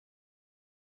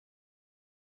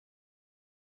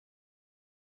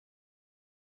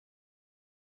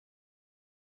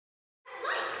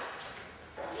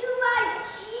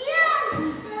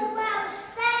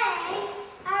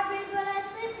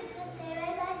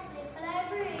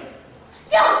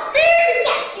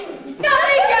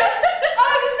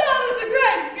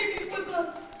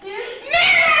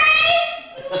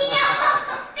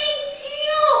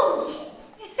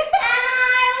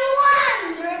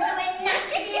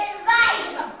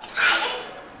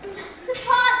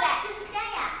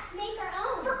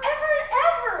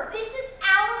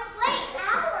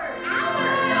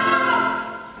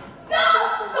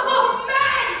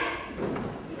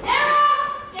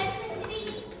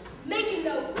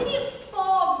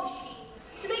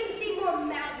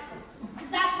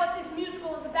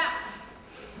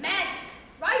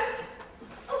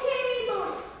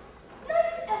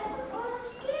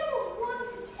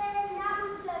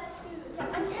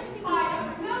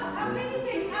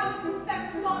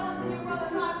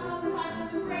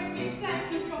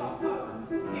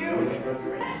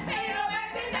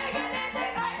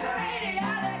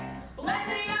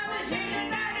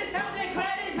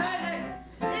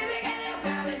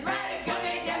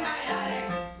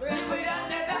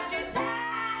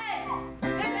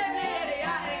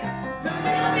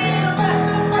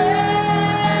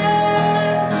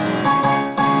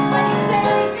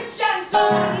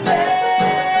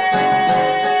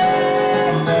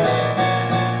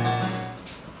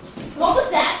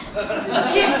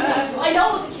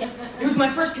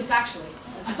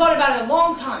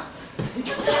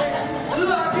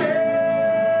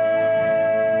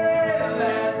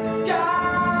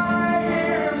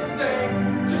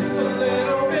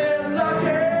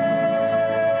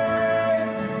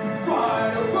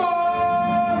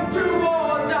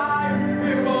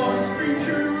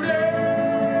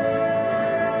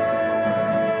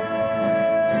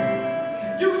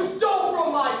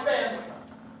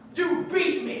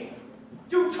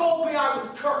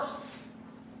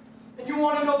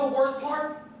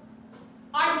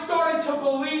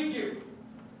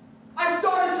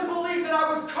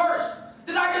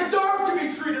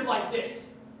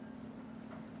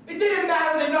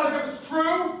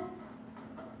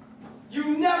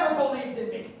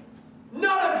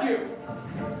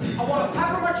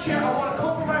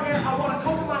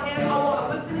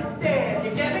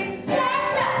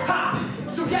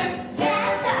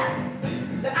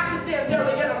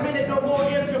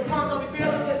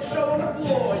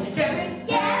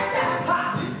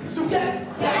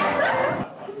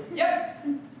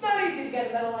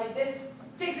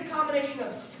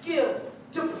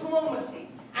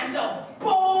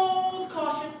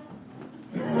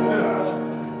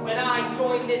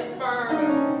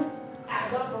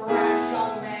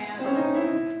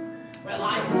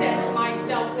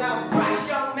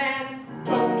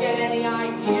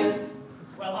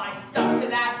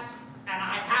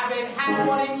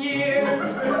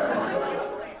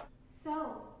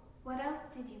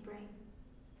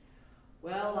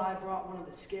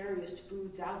Scariest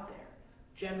foods out there.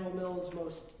 General Mills'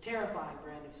 most terrifying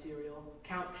brand of cereal,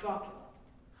 Count Chocula.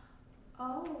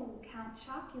 Oh, Count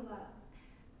Chocula.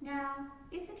 Now,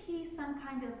 isn't he some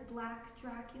kind of Black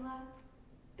Dracula?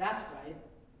 That's right.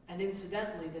 And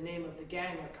incidentally, the name of the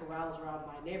gang that corrals around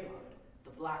my neighborhood,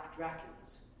 the Black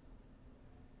Draculas.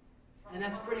 And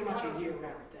that's pretty much a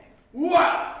year-round thing.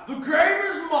 Well, the game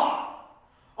is mine.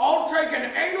 I'll take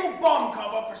an anal bum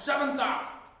cover for $7,000.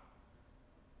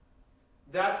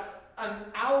 That's an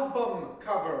album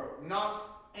cover, not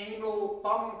anal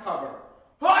bum cover.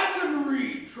 I can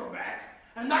read, Trebek,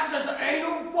 and that says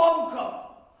anal bum cover.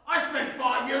 I spent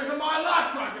 5 years of my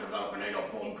life trying to develop an anal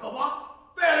bum cover.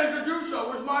 Failing to do so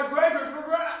was my greatest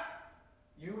regret.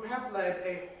 You have led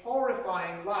a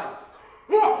horrifying life.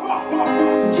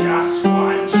 Just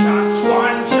one time.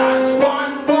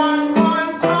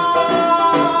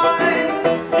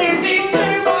 Is it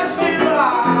too much to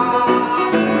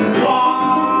ask?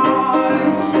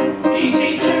 Once. Is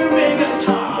it too big a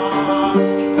task?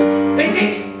 Is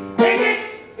it?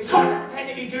 It's hard to pretend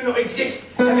that you do not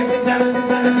exist. Ever since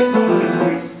all of its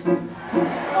waste.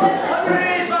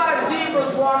 185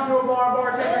 zebras walk to a bar.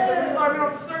 Bartender says, I'm sorry, we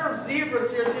don't serve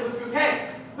zebras here. Zebras goes, hey,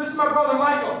 this is my brother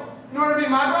Michael. In order to be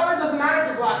my brother, it doesn't matter if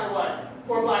you're black or white,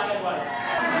 or black and white.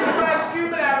 185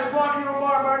 scuba divers walking to a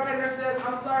bar. Bartender says,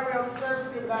 I'm sorry, we don't serve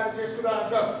scuba divers here. Scuba divers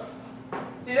go.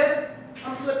 See this?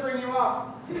 I'm flippering you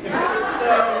off.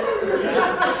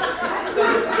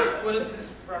 What is this,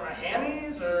 for my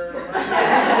hammies, or?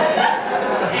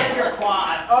 And your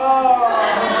quads. Oh!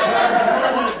 It's one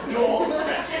of those dual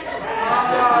stretches.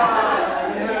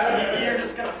 You're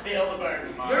just gonna feel the burn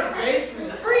tomorrow. Your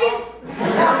basement. Freeze!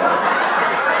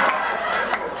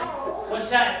 What's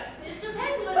that? It's a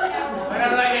penguin. I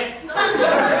don't like it.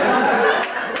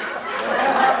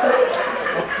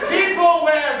 People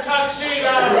wear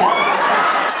tuxedos.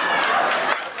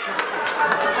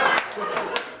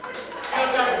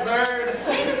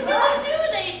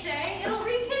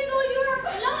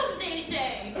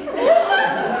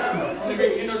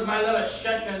 I love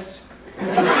shotguns.